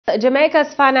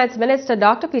Jamaica's Finance Minister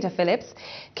Dr. Peter Phillips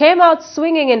came out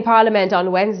swinging in Parliament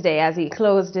on Wednesday as he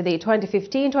closed the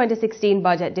 2015-2016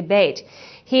 budget debate.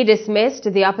 He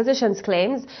dismissed the opposition's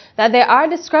claims that there are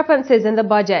discrepancies in the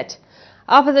budget.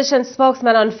 Opposition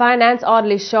spokesman on finance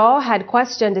Audley Shaw had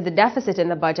questioned the deficit in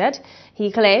the budget.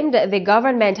 He claimed the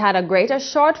government had a greater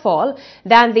shortfall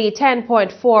than the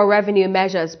 10.4 revenue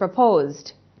measures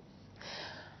proposed.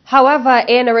 However,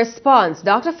 in a response,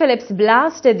 Dr. Phillips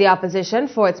blasted the opposition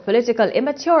for its political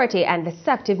immaturity and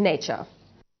deceptive nature.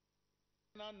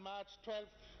 On March 12th,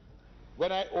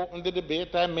 when I opened the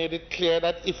debate, I made it clear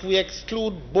that if we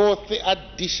exclude both the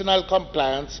additional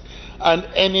compliance and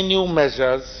any new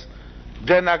measures,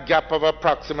 then a gap of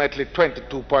approximately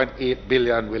 22.8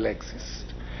 billion will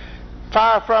exist.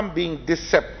 Far from being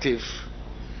deceptive,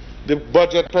 the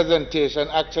budget presentation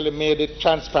actually made it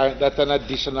transparent that an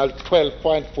additional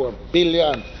 12.4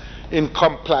 billion in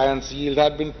compliance yield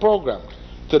had been programmed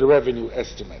to the revenue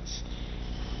estimates.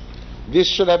 This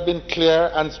should have been clear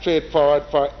and straightforward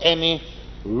for any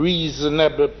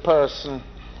reasonable person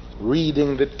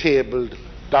reading the tabled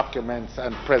documents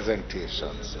and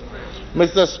presentations.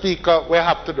 Mr. Speaker, we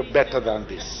have to do better than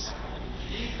this.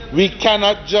 We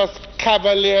cannot just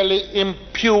cavalierly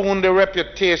impugn the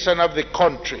reputation of the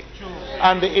country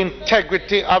and the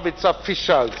integrity of its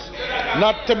officials,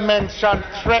 not to mention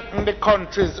threaten the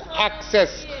country's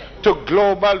access to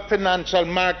global financial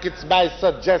markets by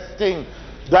suggesting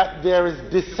that there is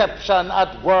deception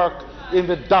at work in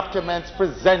the documents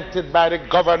presented by the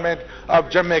government of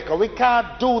Jamaica. We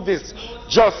can't do this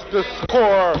just to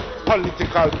score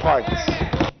political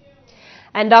points.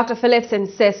 And Dr. Phillips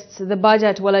insists the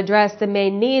budget will address the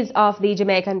main needs of the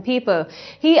Jamaican people.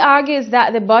 He argues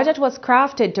that the budget was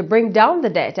crafted to bring down the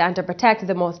debt and to protect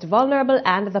the most vulnerable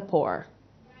and the poor.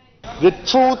 The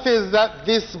truth is that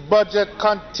this budget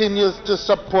continues to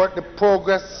support the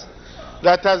progress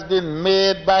that has been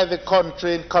made by the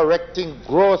country in correcting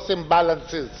gross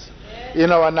imbalances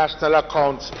in our national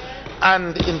accounts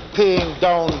and in paying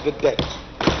down the debt.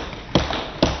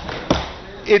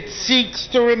 It seeks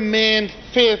to remain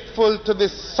faithful to the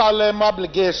solemn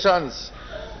obligations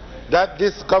that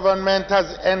this government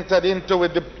has entered into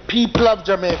with the people of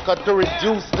Jamaica to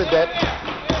reduce the debt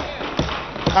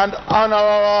and honor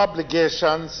our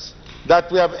obligations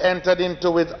that we have entered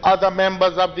into with other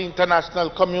members of the international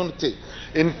community,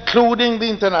 including the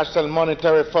International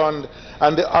Monetary Fund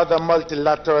and the other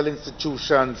multilateral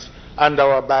institutions and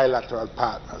our bilateral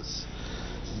partners.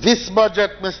 This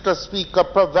budget, Mr. Speaker,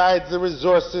 provides the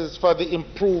resources for the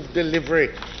improved delivery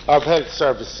of health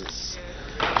services.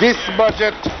 This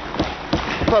budget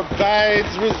provides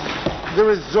the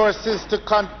resources to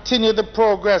continue the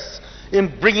progress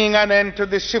in bringing an end to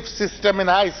the shift system in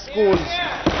high schools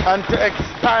and to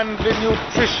expand the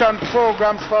nutrition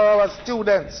programs for our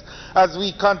students as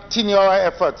we continue our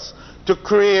efforts to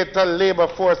create a labor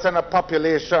force and a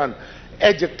population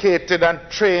educated and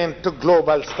trained to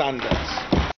global standards.